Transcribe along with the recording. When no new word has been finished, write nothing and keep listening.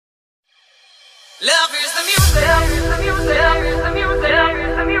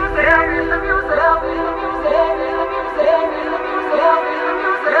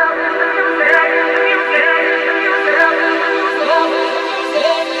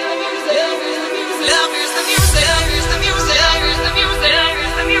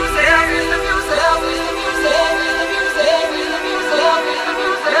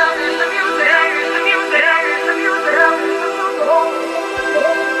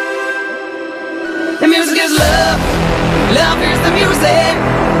The music is love, love is the music,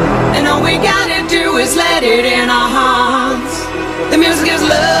 and all we gotta do is let it in our hearts. The music is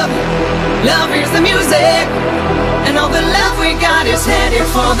love, love is the music, and all the love we got is headed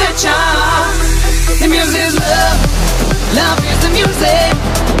for the charts. The music is love, love is the music,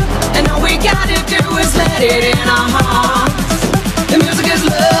 and all we gotta do is let it in our hearts. The music is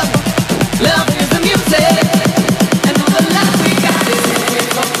love, love is the music, and all the love we got is headed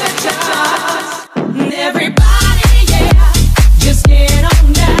for the charts. Everybody, yeah, just get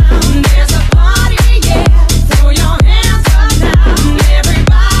on down. There's a party, yeah, throw your hands up now.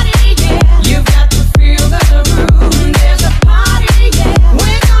 Everybody, yeah, you've got to feel the room. There's a party, yeah,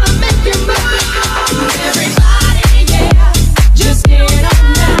 we're gonna make you move. Everybody, yeah, just get on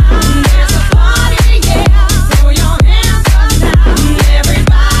down. There's a party, yeah, throw your hands up now.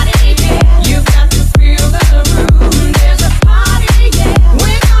 Everybody, yeah, you've got to feel the room. There's a party, yeah,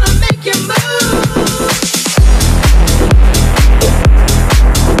 we're gonna make you move.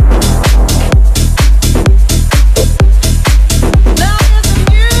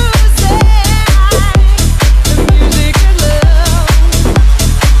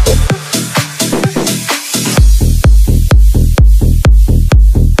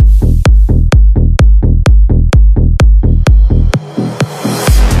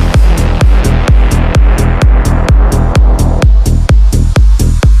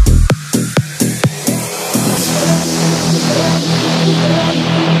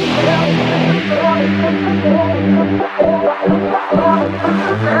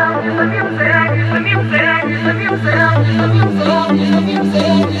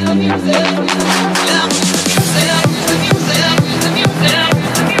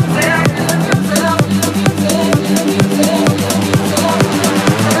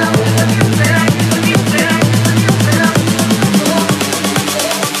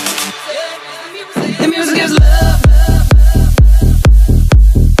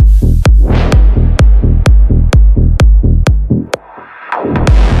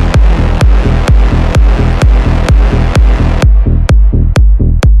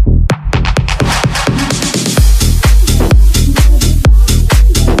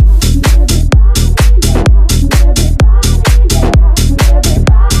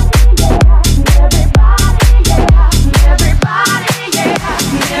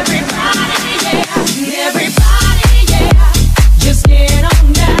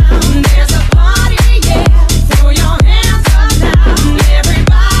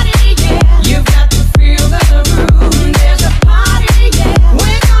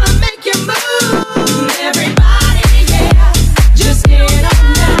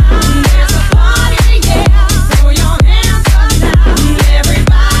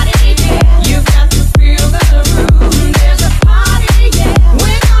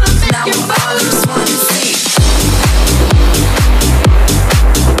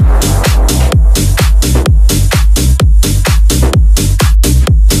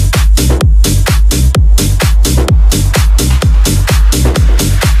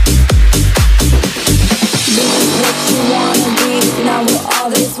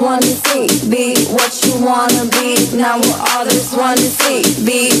 Now we're others want to see.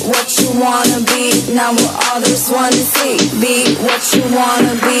 Be what you wanna be. Now we're others want to see. Be what you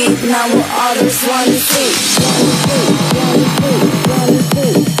wanna be. Now we're others want to see.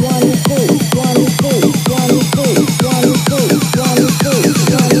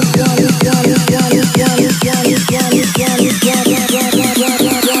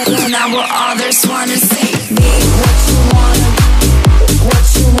 Now we're others want to see. Be what you wanna. What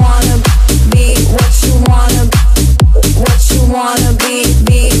you wanna be. What you wanna. What you wanna be.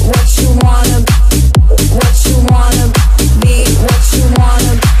 Be what you wanna. What you wanna be. What you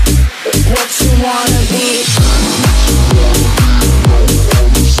wanna. What you wanna be.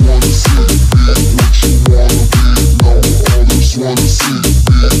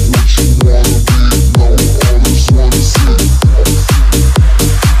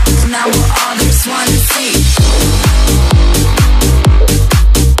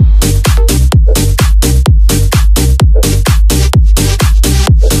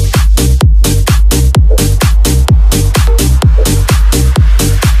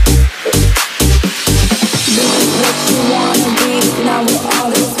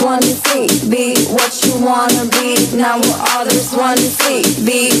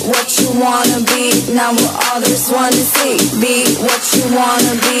 you wanna be, not what others wanna see. Be what you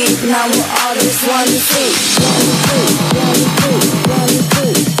wanna be, not what others wanna see.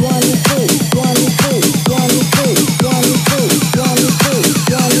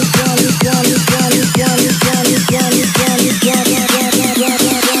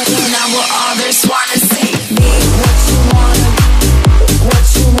 Not what others wanna see. Be what you wanna, what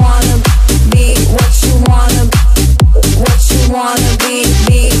you wanna be, what you wanna, what you wanna be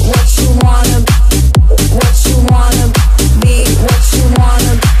what you wanna, what you wanna be, what you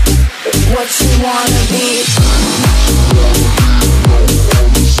wanna, what you wanna be.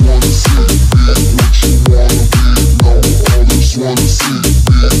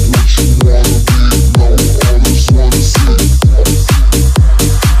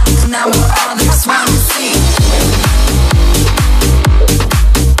 Now what others wanna see.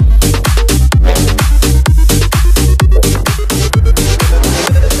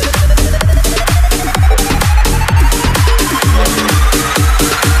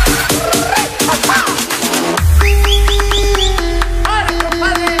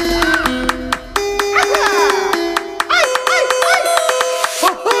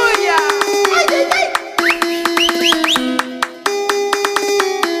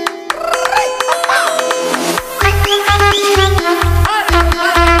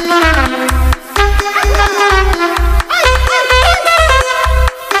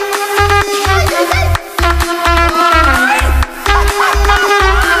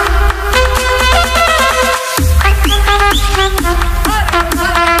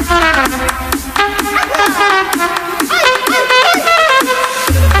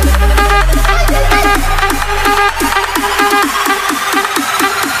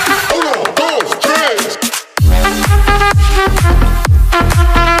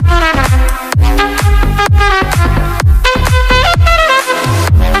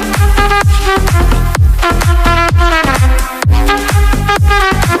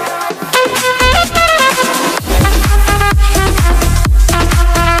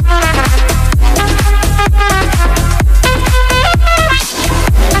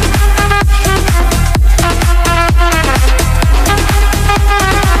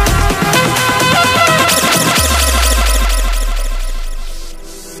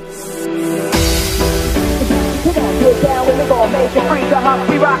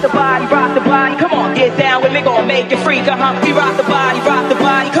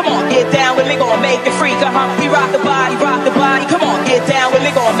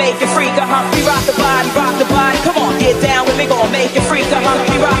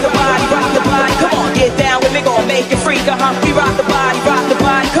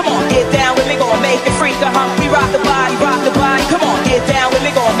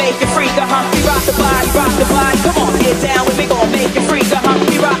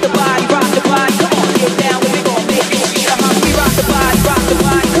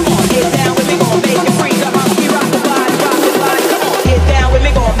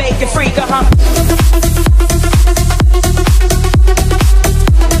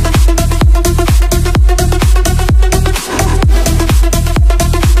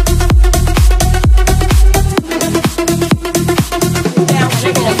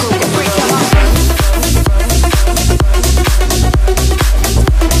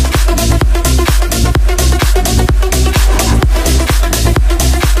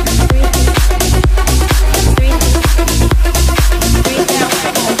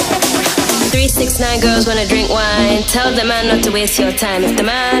 Tell the man not to waste your time. If the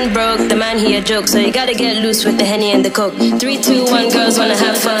man broke, the man he a joke. So you gotta get loose with the Henny and the Coke. 3, 2, 1, girls wanna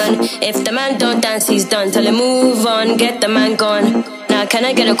have fun. If the man don't dance, he's done. Tell him move on, get the man gone. Now can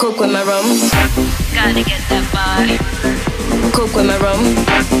I get a Coke with my rum? Gotta get that bar. Coke with my rum.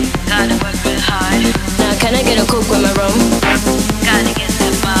 Gotta work real hard. Now can I get a Coke with my rum? Gotta get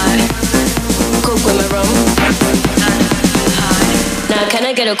that bar. Coke with my rum. Gotta work real hard. Now can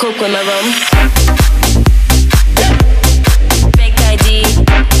I get a Coke with my rum?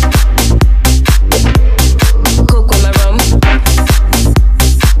 Coke with my rum.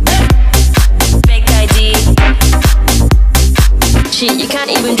 Fake ID. Shit, you can't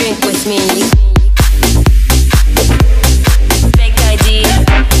even drink with me. Fake ID.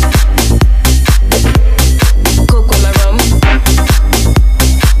 Coke with my rum.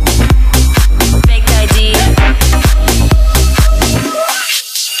 Fake ID.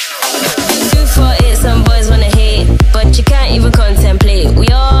 248, some boys wanna hate, but you can't even contemplate. We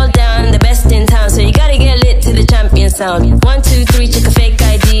all down, the best in town, so you gotta get lit to the champion sound. 1, 2, 3, check a fake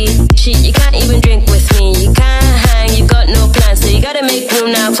ID. Shit, you can't even drink with me. You can't hang, you got no plans, so you gotta make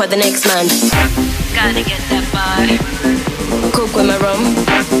room now for the next man. Gotta get that bar. Coke with my rum.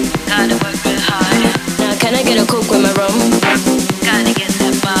 Gotta work real hard. Now can I get a Coke with my rum? Gotta get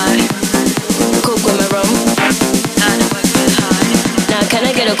that bar. Coke with my rum. Gotta work real hard. Now can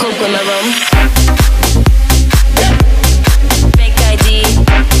I get a Coke with my rum? Fake ID.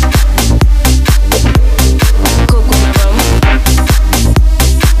 Coke with my rum.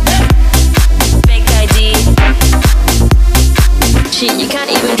 Fake ID. Shit, you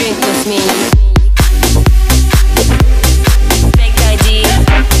can't even drink with me.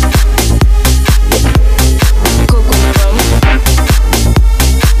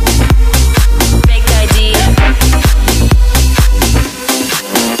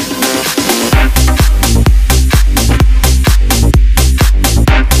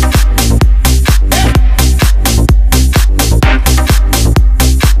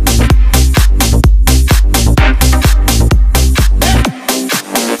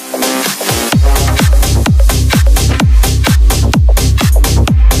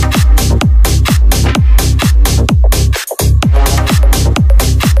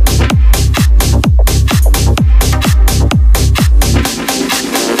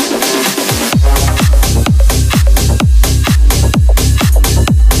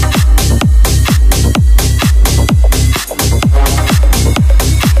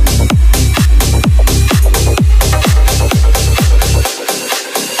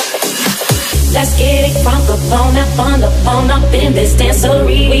 Let's get it crunk up in this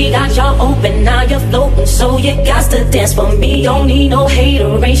dancery. We got y'all open, now you're floating, so you got to dance for me. Don't need no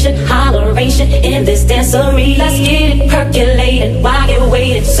hateration, holleration in this dancery. Let's get it percolating while you're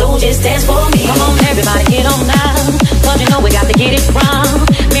waiting, so just dance for me. Come on everybody, get on now, cause you know we got to get it wrong.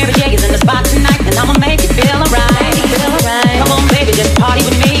 Mary J is in the spot tonight, and I'ma make you feel alright. Come on baby, just party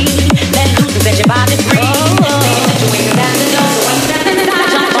with me. Let loose and set your body free. Ladies, let your wings down the door, so ain't standing inside,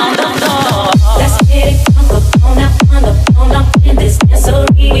 jump on the floor. Let's get it on up in this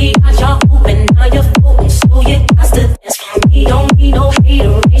dancery. We got y'all open, now you're floating, so you got to dance for me. Don't need no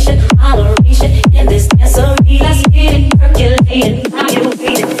hateration, holleration in this dancery. Let's get it percolating, now you're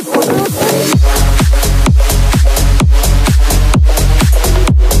waiting.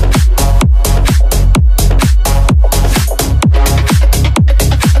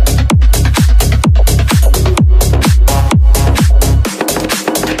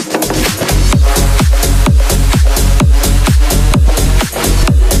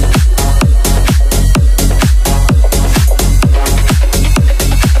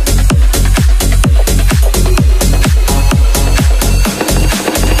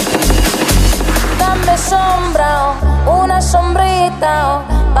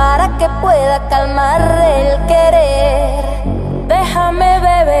 Para que pueda calmar el querer. Déjame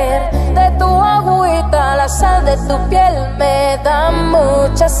beber de tu agüita, la sal de tu piel me da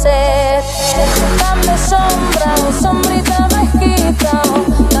mucha sed. Dame sombra, sombrita me quita,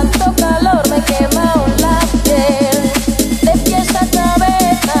 tanto calor me quema la piel. De pies a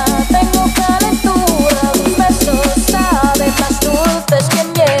cabeza tengo calentura, tus besos saben más dulces que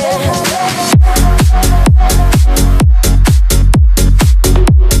miel.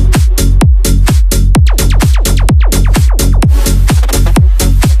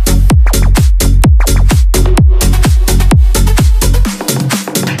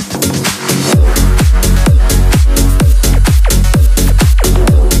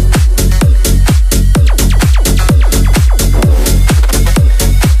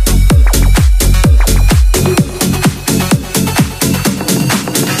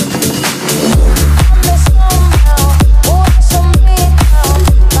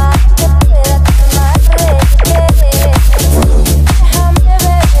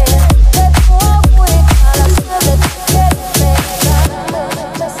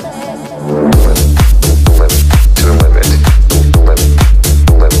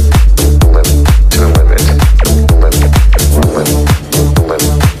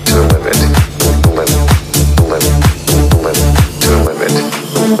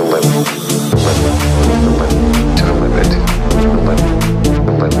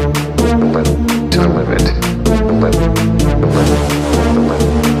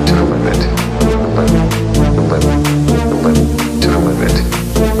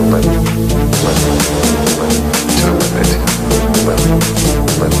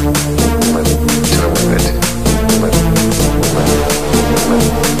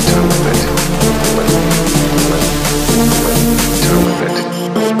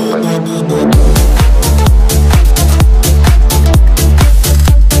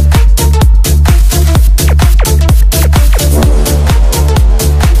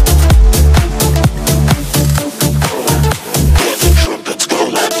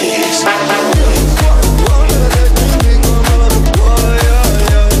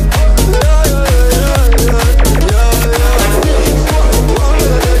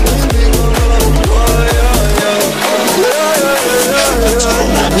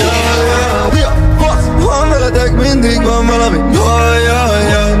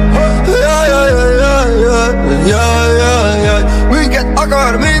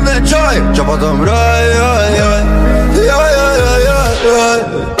 кормить на чай, что потом рай,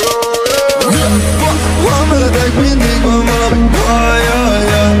 Wanna take me deep, mama,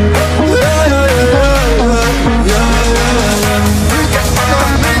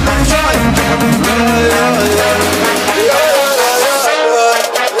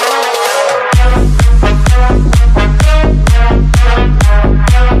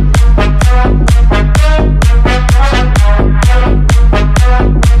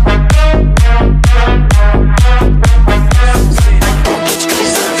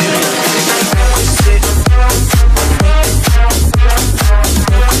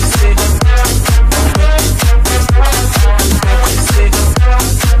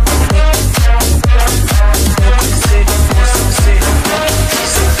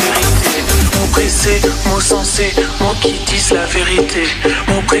 mots qui disent la vérité.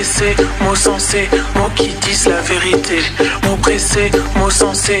 Mots pressés, mots sensés, mots qui disent la vérité. Mots pressés, mots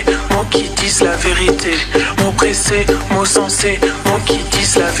sensés, mots qui disent la vérité. Mots pressés, mots sensés, mots qui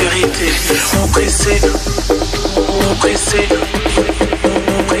disent la vérité. Mots pressés, mots pressés,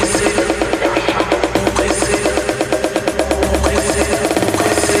 mots pressés.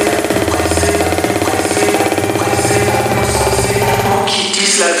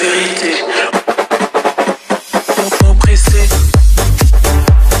 La vérité.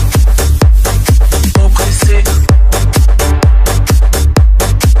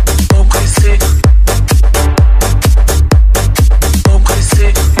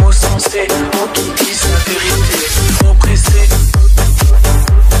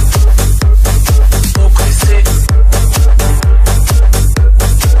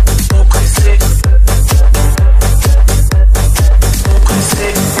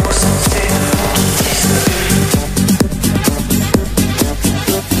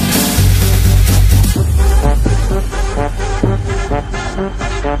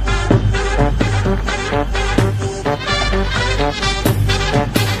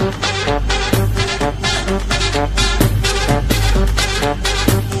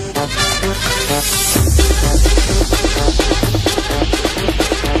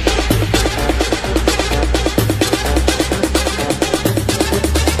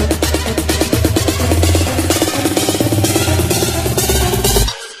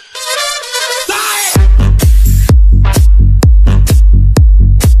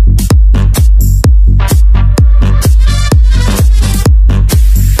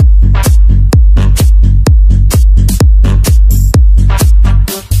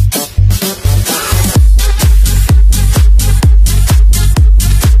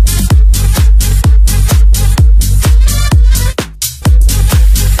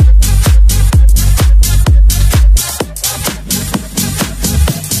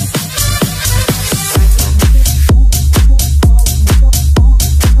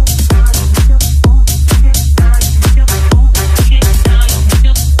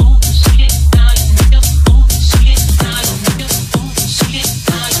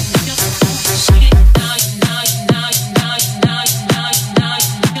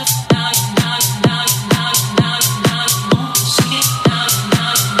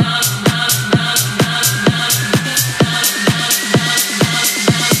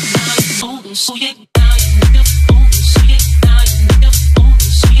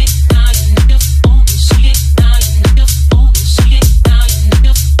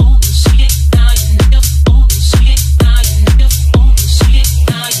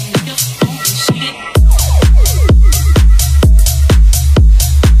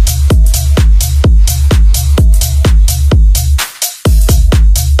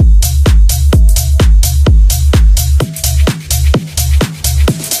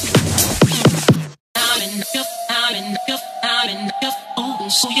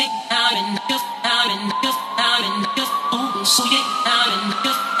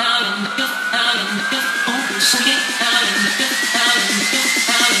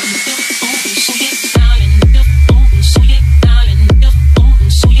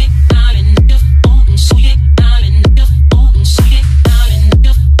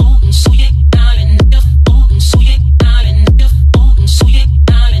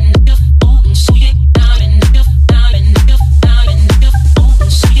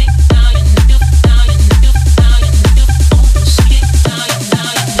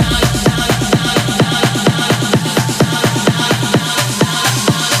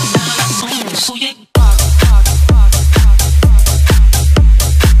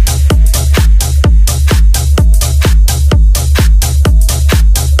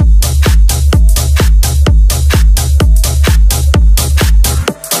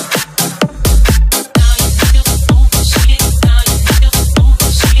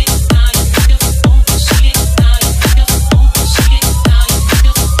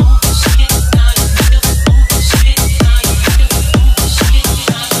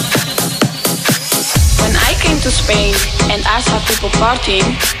 partying,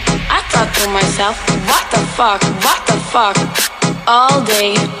 I thought to myself, what the fuck, all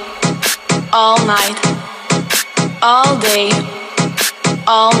day, all night, all day,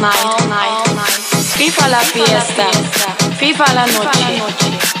 all night. FIFA la fiesta, FIFA la noche,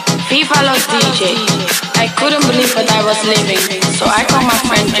 FIFA los DJ. I couldn't believe that I was living, so I called my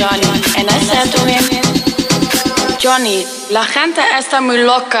friend Johnny, and I said to him, Johnny, la gente está muy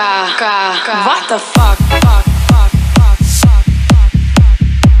loca, what the fuck?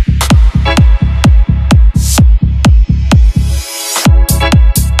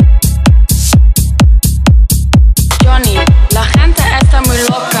 Johnny, la gente está muy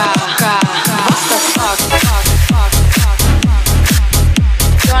loca, what the fuck?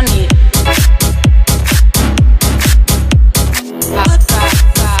 Johnny.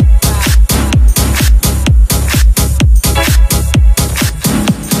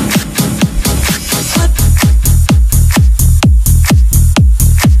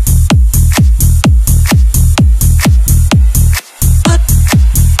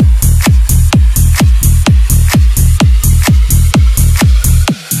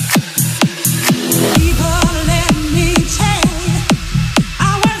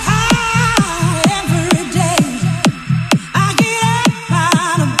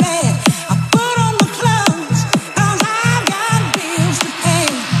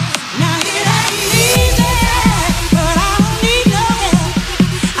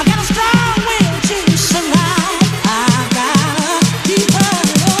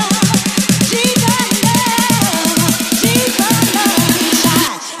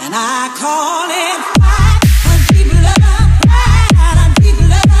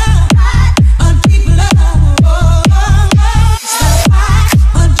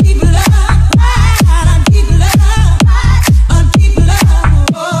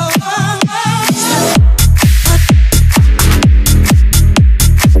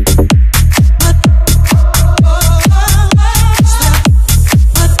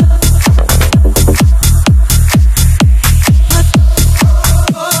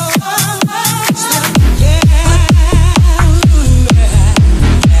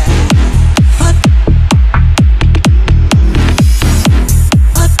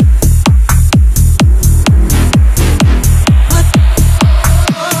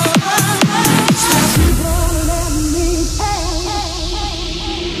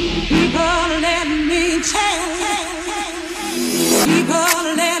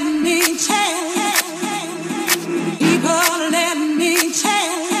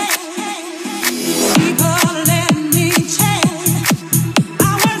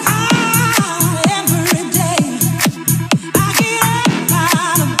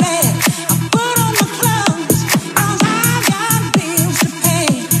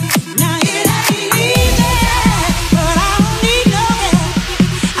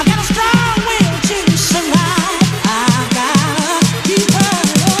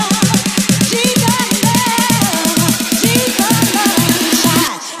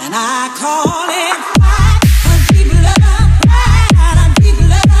 Oh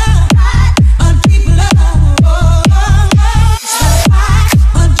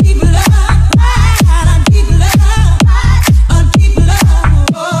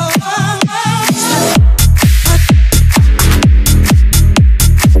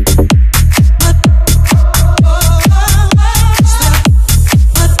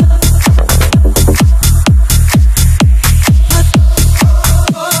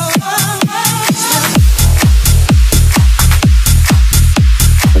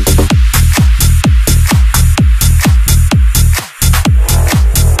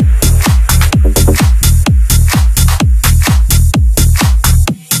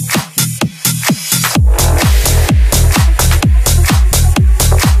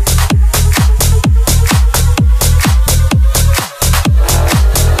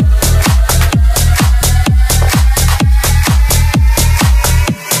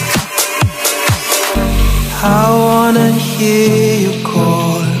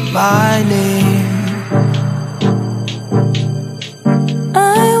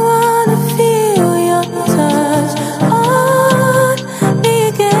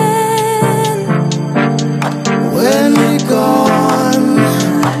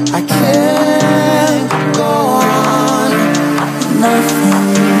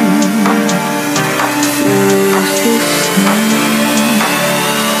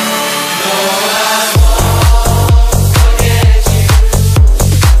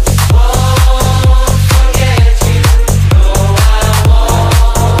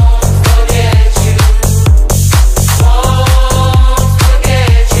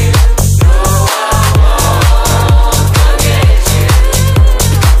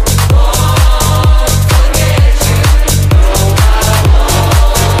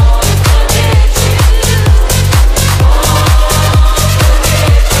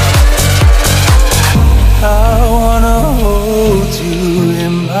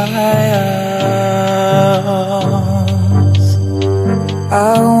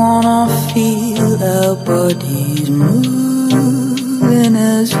I wanna feel our bodies moving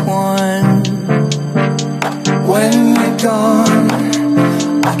as one. When you're gone,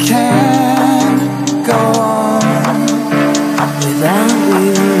 I can't go on without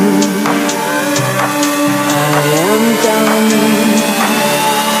you. I am done.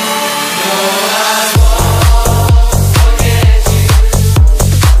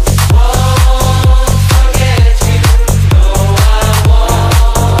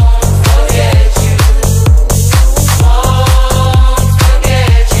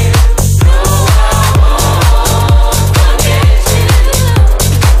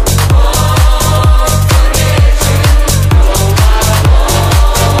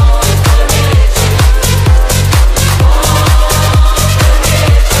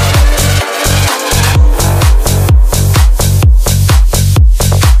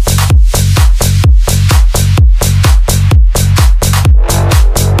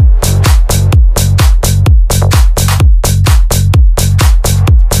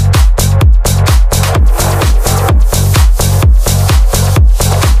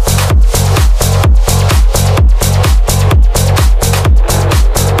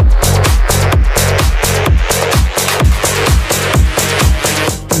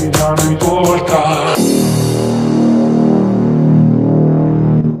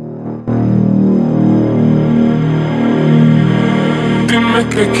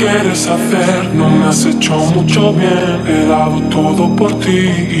 ¿Qué quieres hacer? No me has hecho mucho bien. He dado todo por ti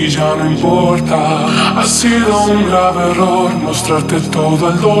y ya no importa. Ha sido un grave error mostrarte todo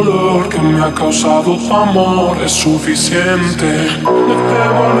el dolor que me ha causado tu amor. Es suficiente. No te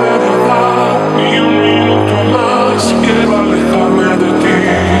volveré a dar ni un minuto más. Quiero alejarme de ti.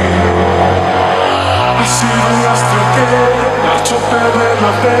 Ha sido un lastre que me ha hecho perder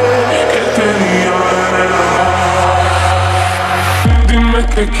la fe que tenía en el amor. Dime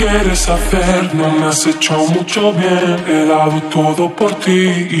qué quieres hacer, no me has hecho mucho bien. He dado todo por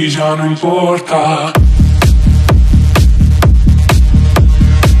ti y ya no importa.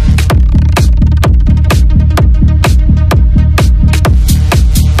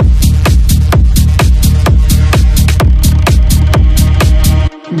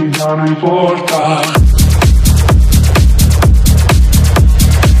 Ya no importa.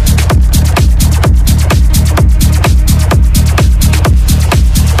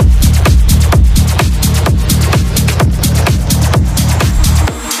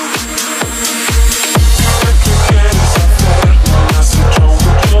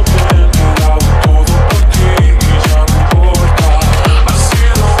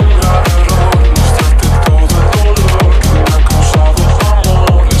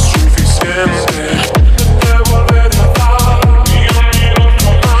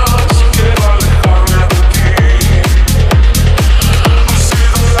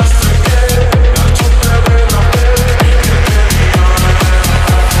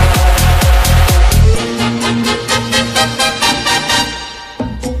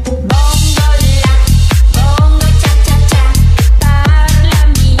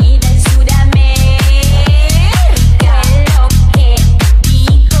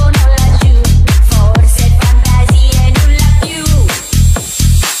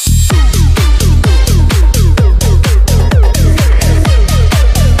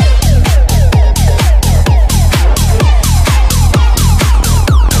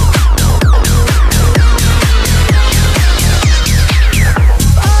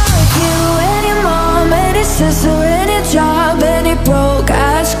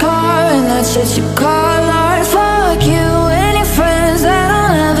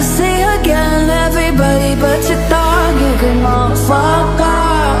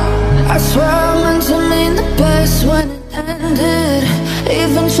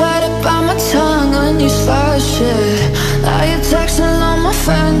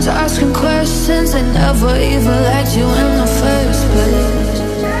 Asking questions, they never even liked you in the first place.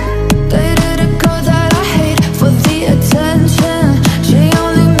 Dated a girl that I hate for the attention. She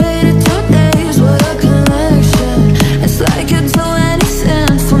only made it 2 days, what a connection. It's like you'd do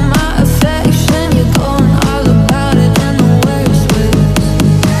anything for my affection. You're going all about it in the worst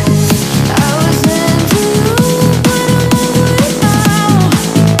ways. I was into you, but I'm over it now.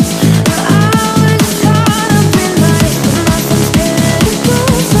 I was trying to be nice, but nothing's getting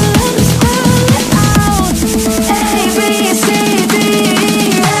through, so let me spell it out. Hey, baby,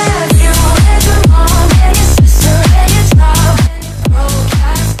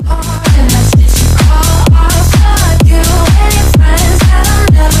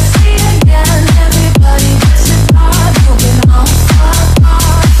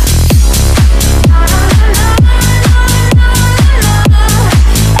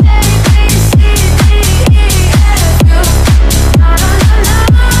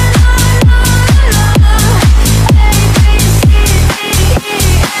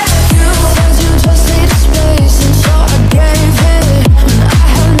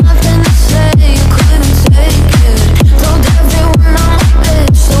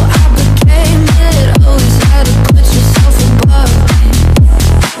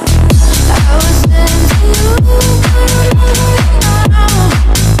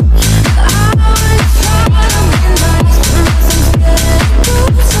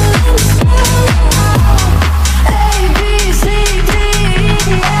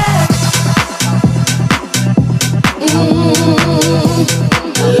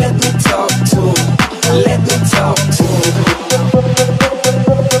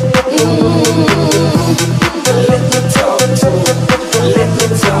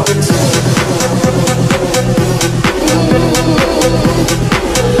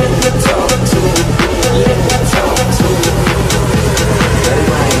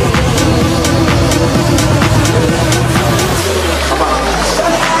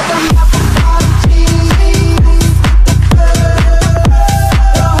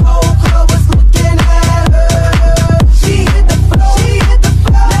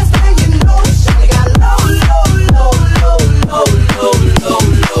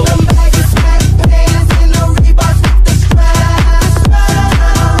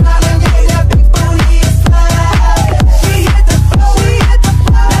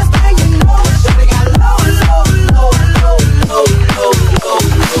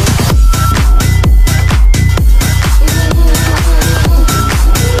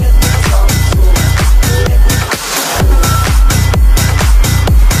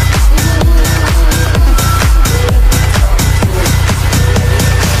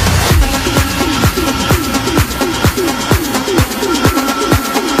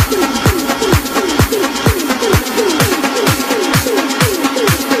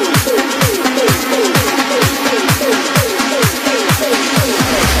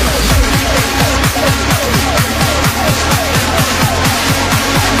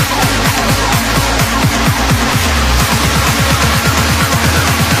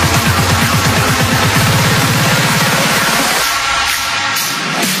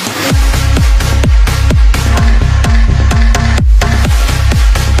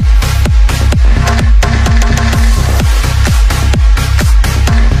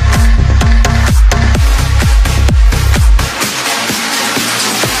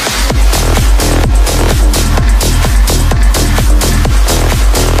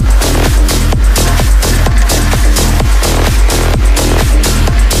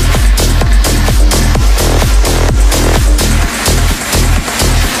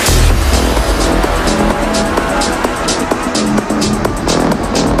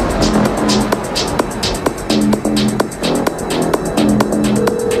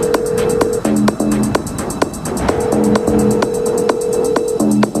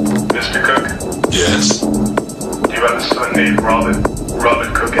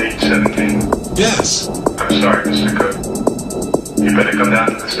 Robert Cook, age 17. Yes. I'm sorry, Mr. Cook. You better come down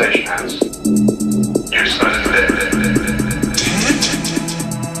to the station house. Your son is dead. Dead?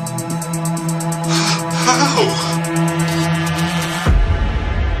 How?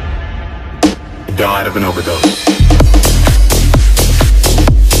 He died of an overdose.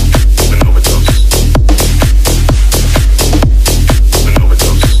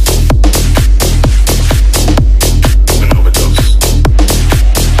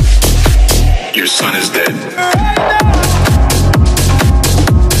 Your son is dead.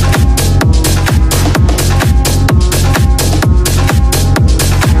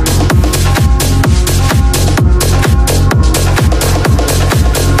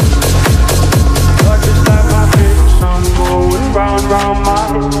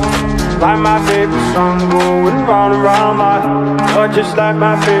 Like my favorite song going round and round my head. You're just like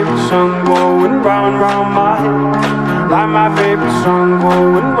my favorite song going round and round my head. Like my favorite song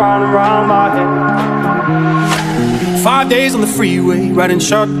going round and round my head. 5 days on the freeway, riding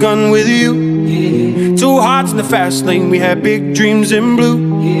shotgun with you. 2 hearts in the fast lane, we had big dreams in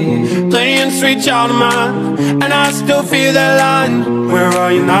blue. Playing sweet child of mine, and I still feel that line. Where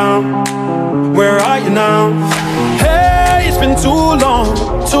are you now? Where are you now? Hey, it's been too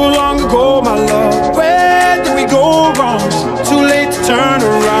long ago, my love. Where did we go wrong? Too late to turn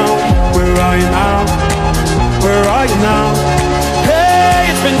around. Where are you now? Where are you now? Hey,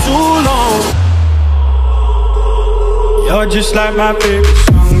 it's been too long. You're just like my favorite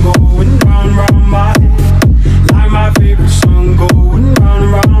song going round and round my head. Like my favorite song going round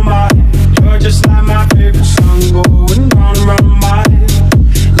and round my head. You're just like my favorite song going round and round my head.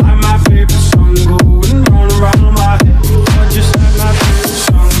 Like my favorite song going round and round my head. You're just like my favorite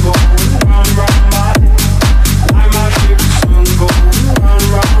song going round and round my head. Like my favorite song going round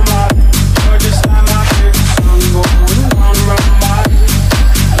and round my head. You're just like my favorite song going round and round my head.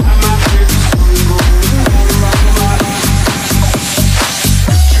 Like my favorite song going round and round my head.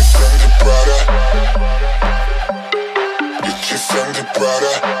 Get your Fendi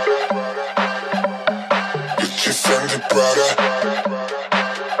Prada. Get your Fendi Prada.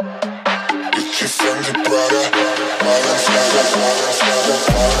 Get your Fendi Prada. Balenciaga, Balenciaga,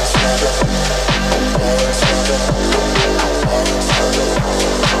 Balenciaga, Balenciaga, Balenciaga.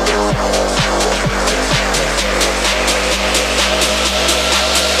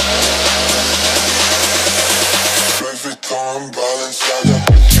 Louis Vuitton, Balenciaga.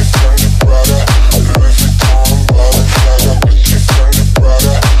 Get your Fendi Prada. Louis Vuitton, Balenciaga. Get your Fendi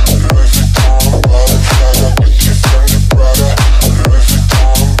Prada.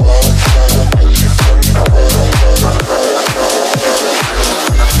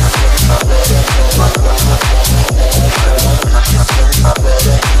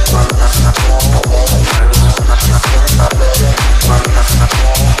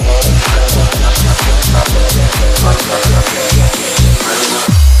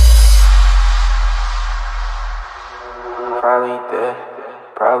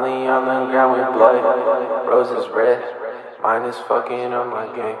 Probably on the ground with blood. Roses red. Mine is fucking on my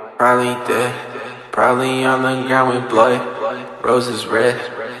gang. Probably dead. Probably on the ground with blood. Roses red.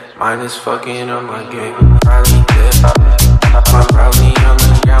 Mine is fucking on my gang. Probably dead. I'm probably on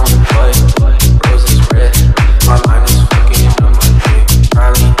the ground with blood. Roses red. My mind is fucking on my gang.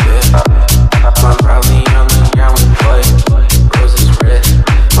 Probably dead. I'm probably on the ground with blood. Roses red.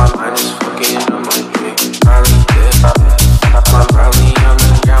 My mind is fucking on my gang. Probably dead. I'm probably on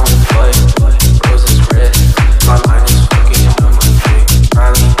the ground with blood. Roses red. My mind is fucking on my gang.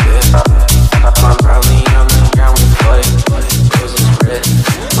 Probably dead. I'm probably on the ground with blood. Roses red.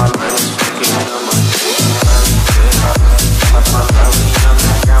 My mind is fucking on my gang. Probably dead. I'm probably on the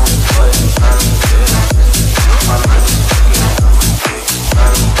ground with blood. Probably dead. My mind is fucking on my gang.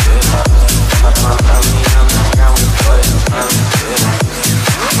 Probably dead. I'm probably on the ground with blood. Probably dead.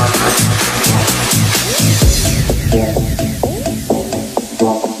 My mind is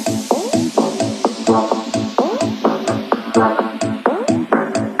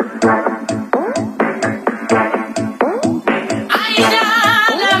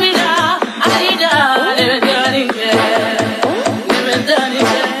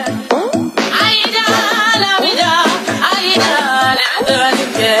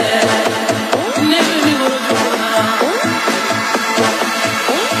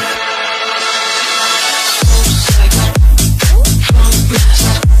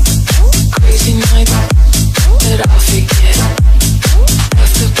on my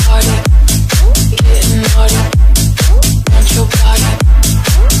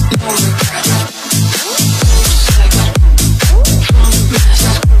gang.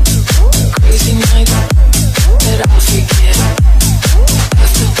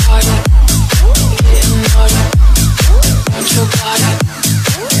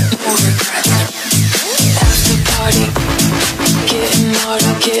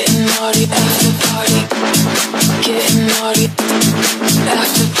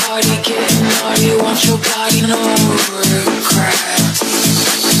 After party, getting naughty, want your body, no regret.